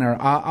the second hour,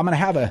 I'm going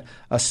to have a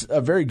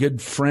very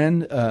good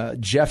friend,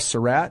 Jeff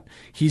Surratt.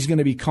 He's going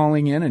to be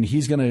calling in, and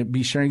he's going to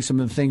be sharing some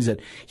of the things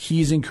that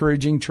he's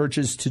encouraging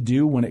churches to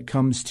do when it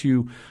comes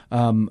to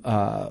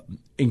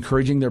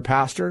encouraging their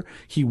pastor.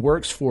 He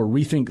works for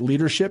Rethink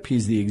Leadership.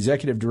 He's the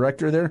executive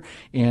director there.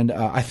 And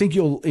I think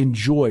you'll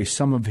enjoy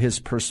some of his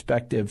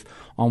perspective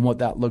on what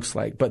that looks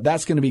like. But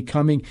that's going to be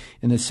coming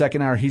in the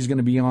second hour. He's going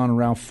to be on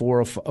around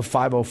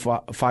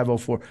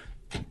 5:04.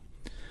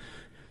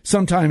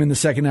 Sometime in the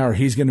second hour,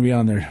 he's going to be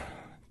on there.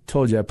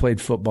 Told you I played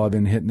football. I've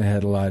been hitting the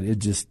head a lot. It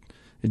just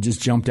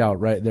jumped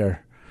out right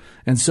there.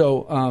 And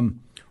so,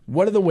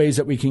 what are the ways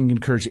that we can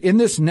encourage? In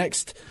this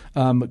next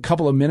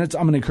couple of minutes,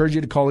 I'm going to encourage you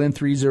to call in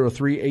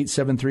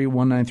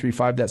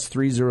 303-873-1935. That's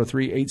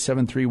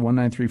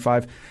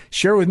 303-873-1935.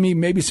 Share with me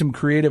maybe some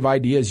creative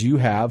ideas you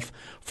have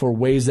for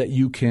ways that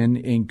you can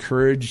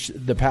encourage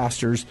the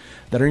pastors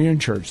that are in your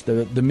church,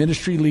 the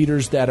ministry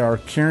leaders that are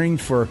caring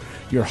for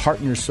your heart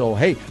and your soul.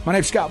 Hey, my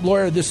name's Scott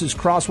Bloyer. This is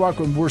Crosswalk,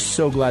 and we're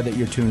so glad that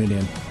you're tuning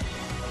in.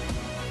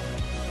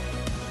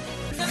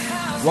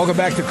 Welcome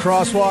back to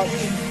Crosswalk.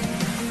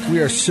 We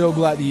are so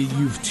glad that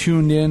you've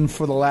tuned in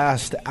for the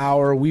last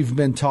hour. We've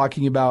been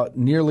talking about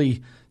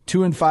nearly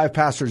 2 in 5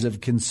 pastors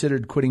have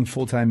considered quitting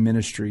full-time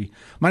ministry.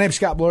 My name's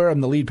Scott Bloyer. I'm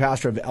the lead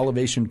pastor of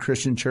Elevation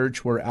Christian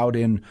Church. We're out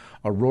in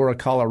Aurora,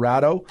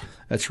 Colorado.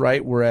 That's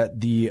right. We're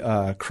at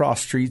the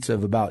cross streets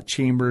of about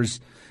Chambers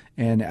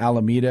and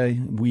Alameda.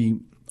 We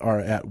are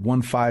at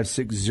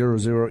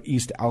 15600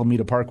 East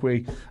Alameda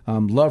Parkway.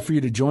 Love for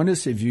you to join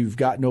us if you've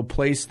got no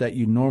place that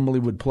you normally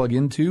would plug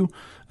into.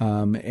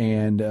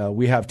 And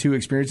we have two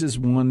experiences,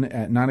 one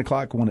at 9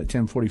 o'clock, one at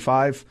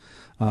 10:45.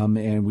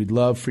 And we'd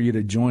love for you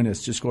to join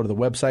us. Just go to the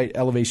website,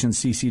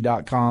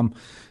 elevationcc.com.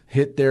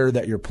 Hit there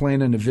that you're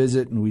planning to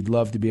visit, and we'd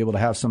love to be able to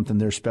have something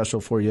there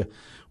special for you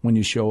when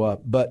you show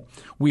up. But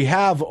we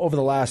have, over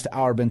the last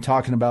hour, been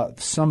talking about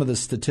some of the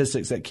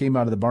statistics that came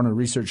out of the Barna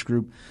Research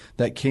Group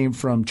that came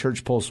from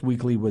Church Pulse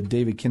Weekly with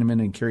David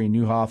Kinnaman and Carrie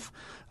Newhoff.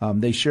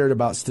 They shared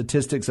about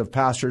statistics of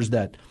pastors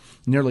that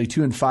nearly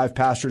 2 in 5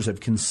 pastors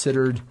have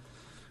considered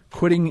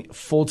quitting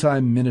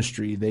full-time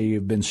ministry. They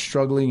have been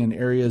struggling in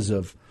areas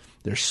of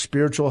their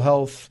spiritual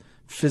health,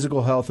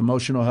 physical health,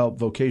 emotional health,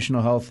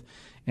 vocational health,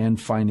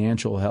 and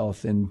financial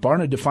health. And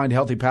Barna defined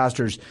healthy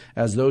pastors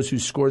as those who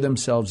score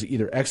themselves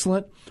either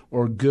excellent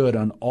or good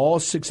on all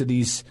 6 of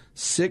these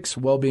 6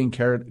 well-being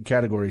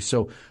categories.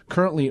 So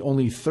currently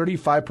only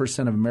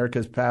 35% of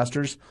America's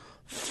pastors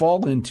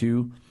fall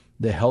into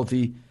the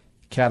healthy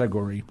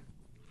category.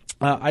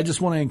 I just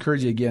want to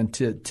encourage you again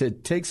to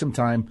take some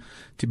time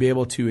to be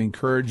able to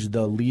encourage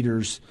the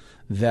leaders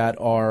that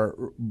are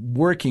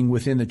working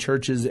within the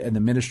churches and the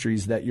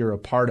ministries that you're a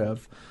part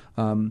of.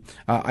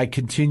 I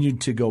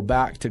continued to go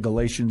back to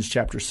Galatians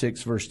chapter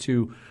 6, verse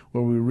 2,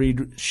 where we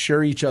read,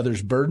 share each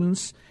other's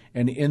burdens,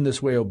 and in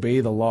this way obey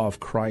the law of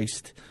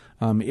Christ.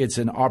 It's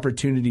an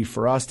opportunity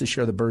for us to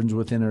share the burdens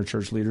within our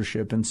church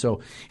leadership. And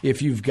so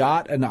if you've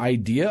got an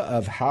idea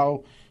of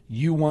how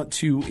you want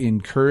to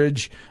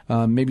encourage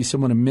maybe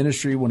someone in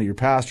ministry, one of your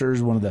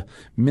pastors, one of the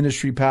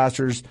ministry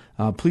pastors,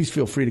 please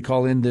feel free to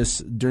call in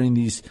during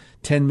these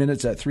 10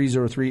 minutes at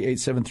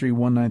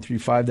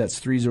 303-873-1935. That's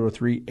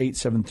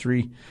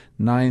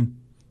 303-873-1935.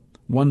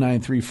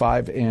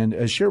 1935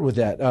 and share with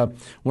that.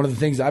 One of the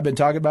things I've been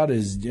talking about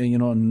is,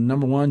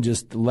 number one,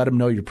 just let them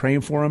know you're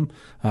praying for them.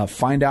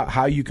 Find out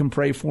how you can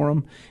pray for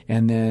them,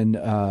 and then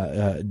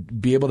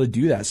be able to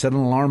do that. Set an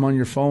alarm on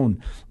your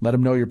phone. Let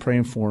them know you're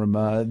praying for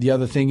them. The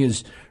other thing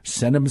is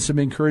send them some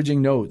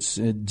encouraging notes.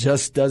 It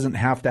just doesn't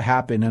have to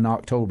happen in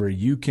October.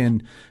 You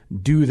can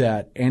do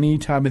that any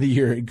time of the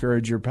year.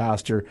 Encourage your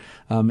pastor.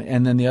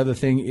 And then the other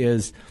thing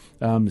is,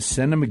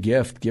 send them a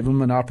gift. Give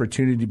them an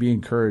opportunity to be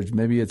encouraged.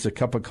 Maybe it's a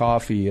cup of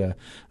coffee. I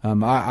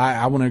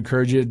want to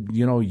encourage you,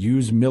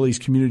 use Millie's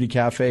Community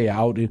Cafe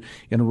out in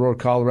Aurora,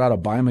 Colorado.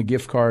 Buy them a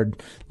gift card.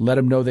 Let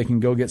them know they can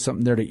go get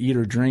something there to eat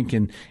or drink.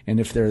 And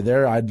if they're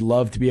there, I'd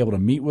love to be able to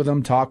meet with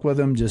them, talk with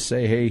them, just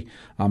say, hey,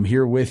 I'm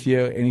here with you,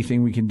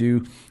 anything we can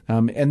do.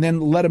 And then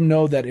let them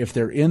know that if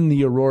they're in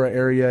the Aurora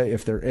area,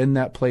 if they're in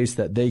that place,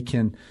 that they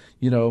can,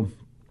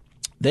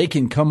 they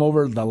can come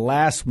over the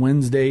last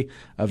Wednesday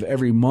of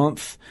every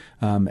month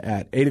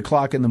at 8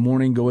 o'clock in the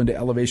morning, go into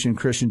Elevation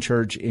Christian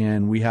Church,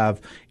 and we have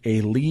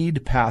a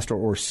lead pastor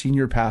or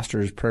senior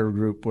pastor's prayer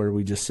group where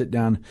we just sit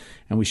down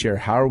and we share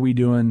how are we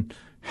doing,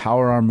 how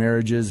are our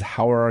marriages,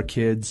 how are our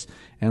kids,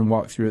 and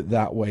walk through it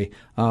that way.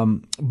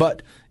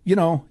 But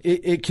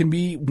it can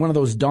be one of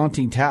those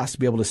daunting tasks to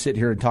be able to sit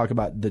here and talk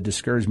about the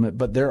discouragement,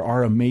 but there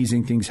are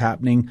amazing things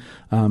happening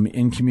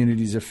in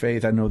communities of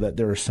faith. I know that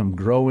there are some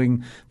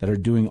growing that are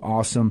doing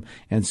awesome,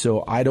 and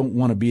so I don't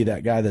want to be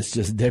that guy that's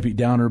just Debbie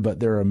Downer, but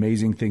there are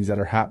amazing things that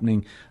are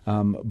happening.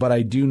 But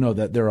I do know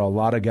that there are a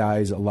lot of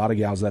guys, a lot of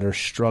gals that are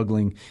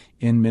struggling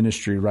in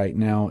ministry right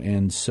now.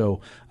 And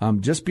so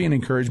just be an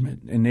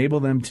encouragement. Enable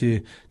them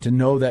to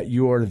know that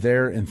you are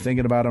there and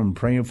thinking about them and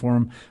praying for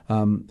them.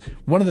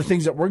 One of the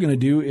things that we're going to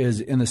do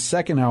is in the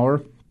second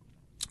hour,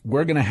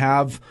 we're going to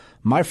have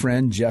my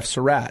friend Jeff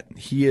Surratt.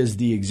 He is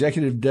the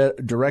executive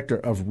director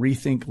of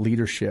Rethink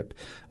Leadership.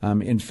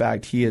 In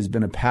fact, he has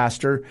been a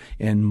pastor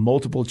in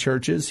multiple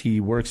churches. He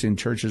works in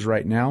churches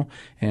right now.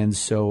 And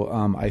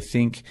so I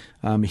think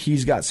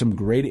he's got some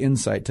great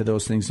insight to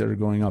those things that are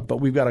going on. But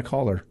we've got a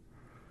caller.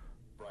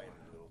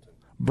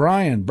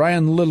 Brian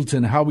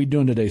Littleton, how are we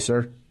doing today,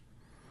 sir?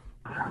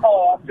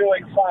 Oh, I'm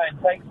doing fine.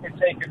 Thanks for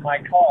taking my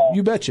call.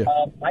 You betcha.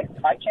 I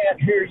can't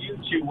hear you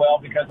too well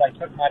because I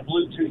took my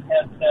Bluetooth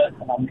headset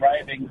and I'm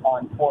driving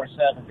on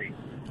 470.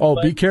 Oh,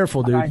 but be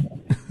careful, dude. I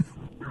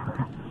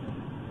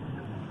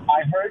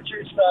heard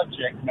your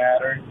subject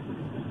matter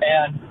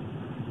and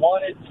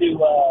wanted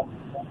to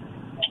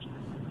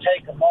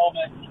take a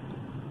moment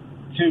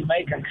to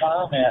make a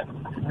comment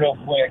real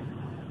quick.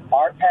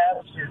 Our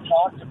pastor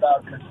talked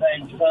about the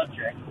same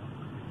subject,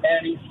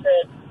 and he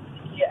said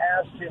he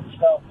asked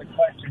himself the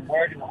question,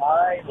 where do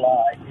I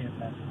lie in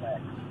this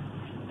thing?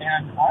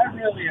 And I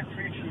really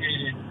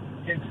appreciated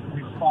his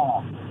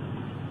response.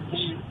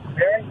 He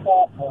very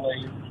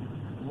thoughtfully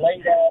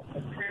laid out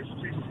the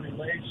Christian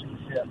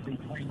relationship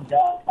between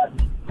God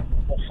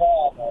the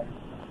Father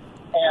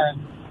and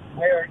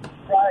where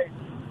Christ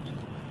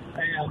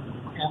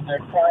and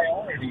their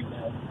priority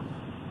list.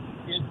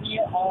 Is he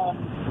on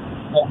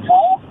the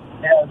top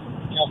as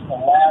just the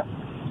last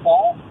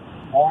thought,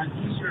 or is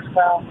he your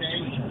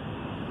foundation?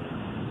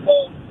 So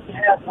you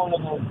have one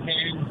of those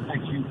games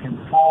that you can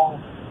call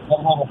the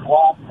little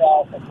blocks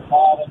out at the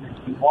bottom as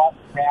you walk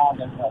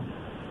around as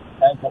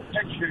a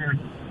picture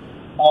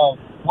of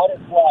what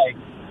it's like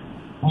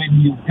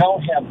when you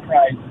don't have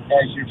Christ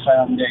as your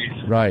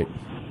foundation. Right.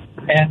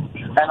 And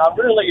I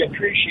really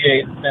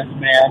appreciate this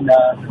man.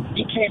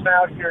 He came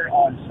out here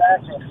on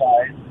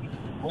sacrifice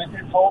with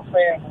his whole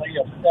family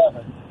of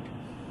 7,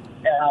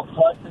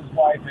 plus his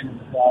wife and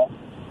himself,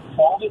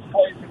 sold his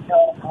place in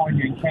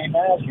California and came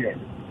out here.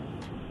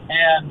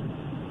 And,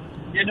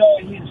 you know,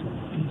 he's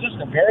just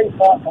a very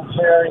thoughtful,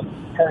 caring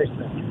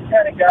person. He's the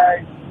kind of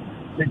guy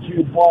that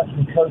you want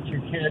to coach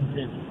your kids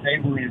if they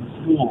were in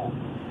school.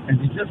 And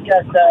he just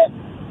got that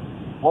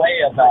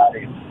way about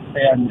him.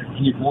 And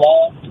he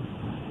loved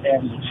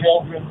and his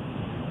children,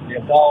 the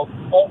adults.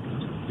 But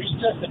he's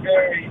just a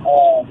very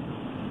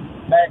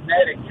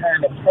magnetic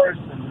kind of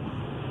person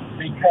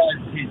because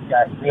he's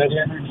got good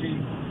energy,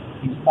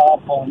 he's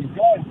thoughtful, he's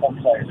going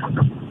someplace.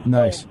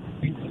 Nice. So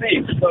he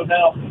speaks. So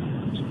now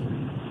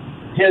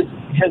his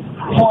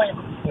point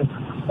was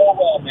so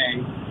well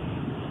made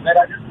that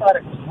I just thought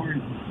it was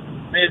worth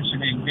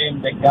mentioning,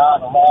 being that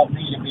God allowed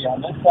me to be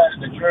on this side of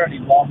the journey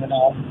long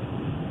enough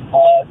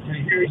to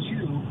hear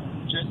you,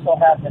 just so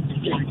happen to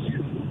hear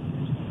you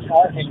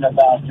talking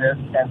about this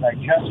as I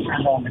just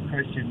turned on the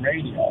Christian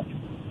radio.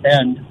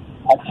 And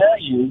I'll tell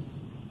you,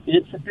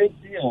 it's a big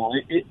deal.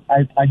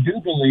 I do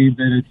believe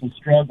that it's a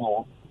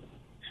struggle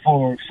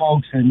for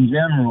folks in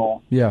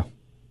general. Yeah.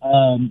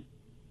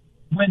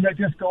 When they're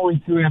just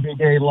going through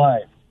everyday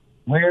life.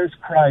 Where's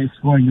Christ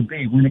going to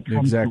be when it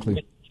comes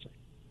to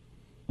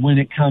when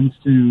it comes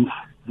to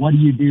what do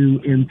you do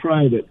in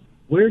private?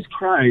 Where's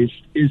Christ?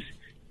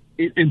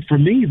 And for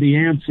me, the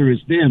answer is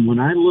then when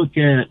I look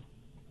at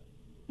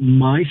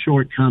my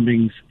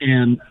shortcomings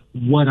and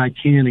what I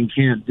can and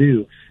can't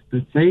do,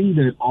 the thing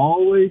that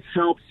always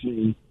helps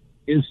me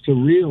is to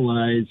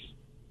realize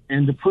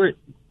and to put,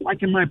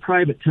 like in my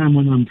private time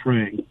when I'm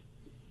praying,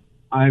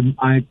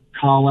 I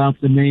call out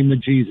the name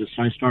of Jesus.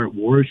 I start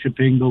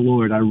worshiping the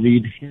Lord. I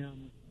read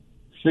hymns,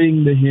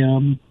 sing the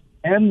hymn,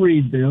 and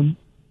read them,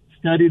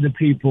 study the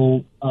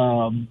people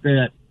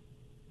that,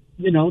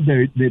 you know,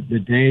 the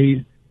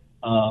day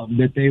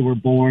that they were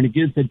born. It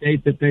gives the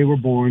date that they were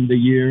born, the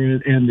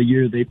year, and the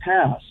year they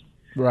passed.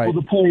 Right.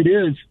 Well, the point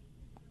is,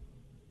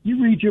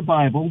 you read your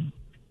Bible,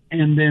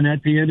 and then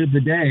at the end of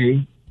the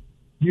day,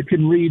 you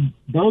can read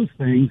those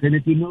things, and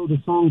if you know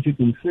the songs, you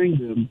can sing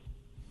them.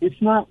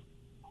 It's not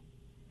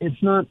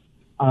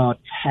a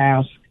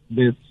task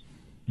that's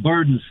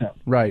burdensome.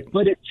 Right.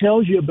 But it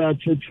tells you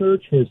about your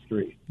church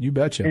history. You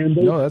betcha. And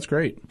no, that's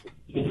great.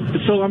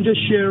 So I'm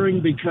just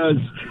sharing because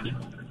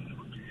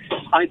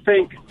I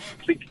think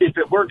if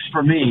it works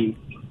for me,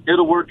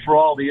 it'll work for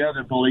all the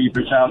other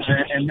believers out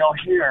there, and you'll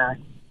hear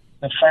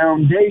the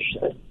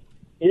foundation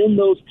in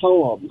those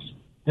poems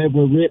that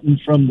were written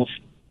from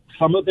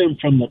some of them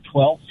from the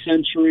 12th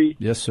century.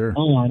 Yes, sir.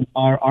 On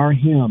are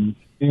hymns,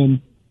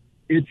 and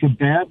it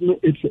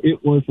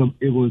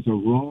was a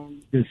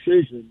wrong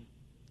decision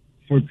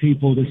for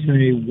people to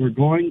say we're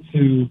going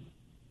to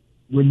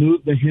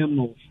remove the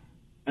hymnals,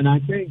 and I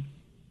think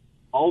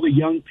all the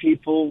young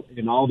people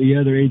and all the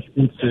other age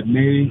groups that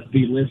may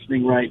be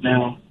listening right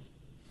now,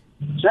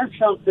 that's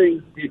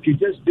something, if you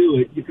just do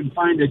it, you can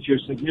find that your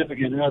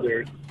significant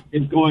other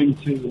is going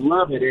to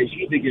love it as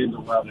you begin to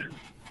love it.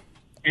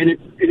 And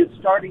it's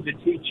starting to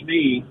teach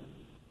me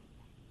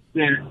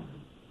that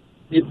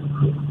it's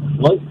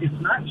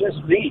not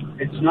just me.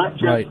 It's not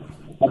just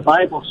a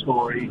Bible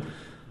story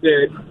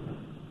that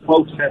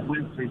folks have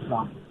went through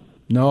something.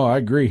 No, I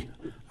agree.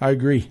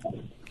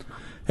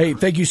 Hey,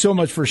 thank you so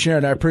much for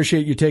sharing. I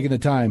appreciate you taking the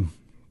time.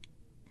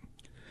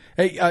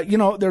 Hey,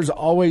 there's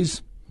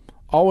always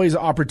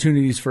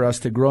opportunities for us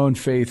to grow in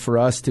faith, for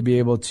us to be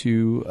able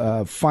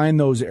to find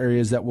those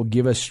areas that will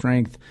give us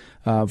strength.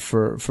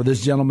 For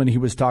this gentleman, he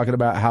was talking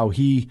about how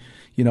he,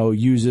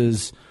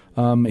 uses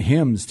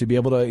hymns to be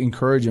able to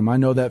encourage him. I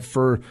know that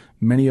for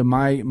many of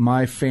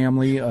my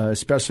family,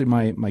 especially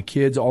my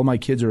kids, all my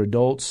kids are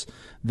adults,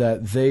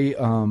 that they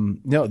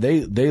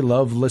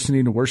love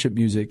listening to worship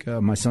music.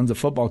 My son's a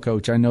football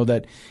coach. I know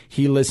that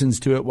he listens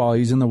to it while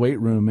he's in the weight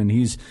room and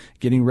he's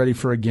getting ready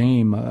for a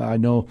game. I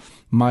know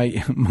my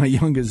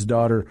youngest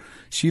daughter,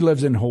 she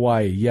lives in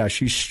Hawaii. Yeah,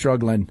 she's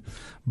struggling.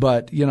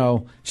 But,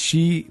 while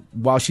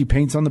she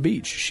paints on the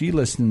beach, she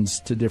listens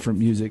to different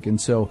music.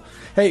 And so,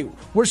 hey,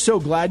 we're so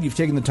glad you've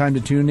taken the time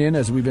to tune in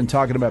as we've been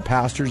talking about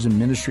pastors and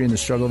ministry and the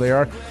struggle they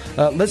are.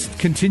 Let's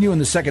continue in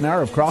the second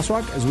hour of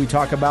Crosswalk as we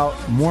talk about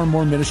more and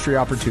more ministry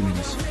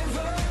opportunities.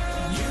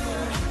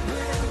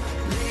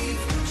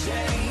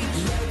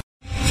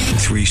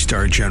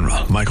 Three-star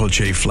General Michael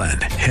J.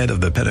 Flynn, head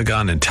of the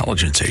Pentagon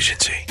Intelligence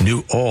Agency,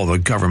 knew all the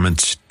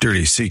government's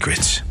dirty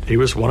secrets. He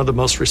was one of the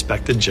most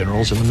respected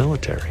generals in the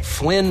military.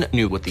 Flynn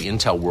knew what the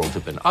intel world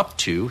had been up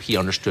to. He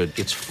understood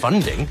its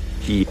funding.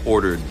 He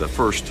ordered the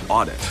first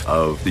audit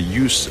of the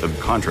use of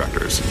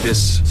contractors.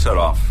 This set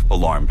off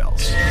alarm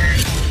bells.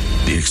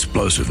 The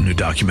explosive new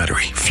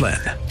documentary, Flynn,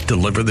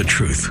 Deliver the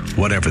Truth,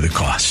 Whatever the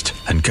Cost,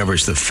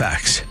 uncovers the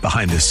facts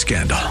behind this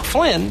scandal.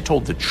 Flynn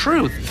told the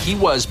truth. He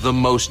was the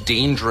most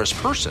dangerous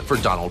person for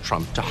Donald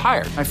Trump to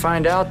hire. I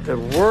find out the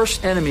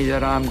worst enemy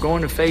that I'm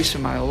going to face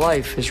in my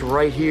life is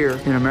right here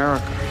in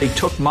America. They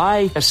took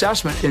my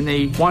assessment and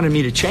they wanted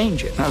me to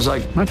change it. And I was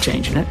like, I'm not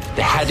changing it.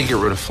 They had to get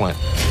rid of Flynn.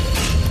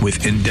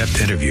 With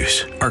in-depth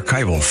interviews,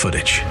 archival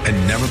footage, and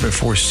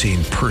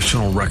never-before-seen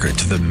personal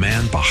records of the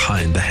man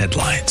behind the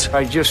headlines.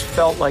 I just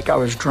felt like I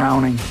was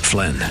drowning.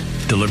 Flynn,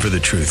 Deliver the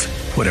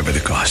Truth, Whatever the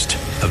Cost.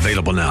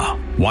 Available now.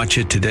 Watch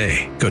it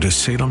today. Go to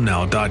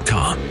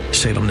salemnow.com.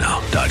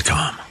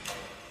 salemnow.com.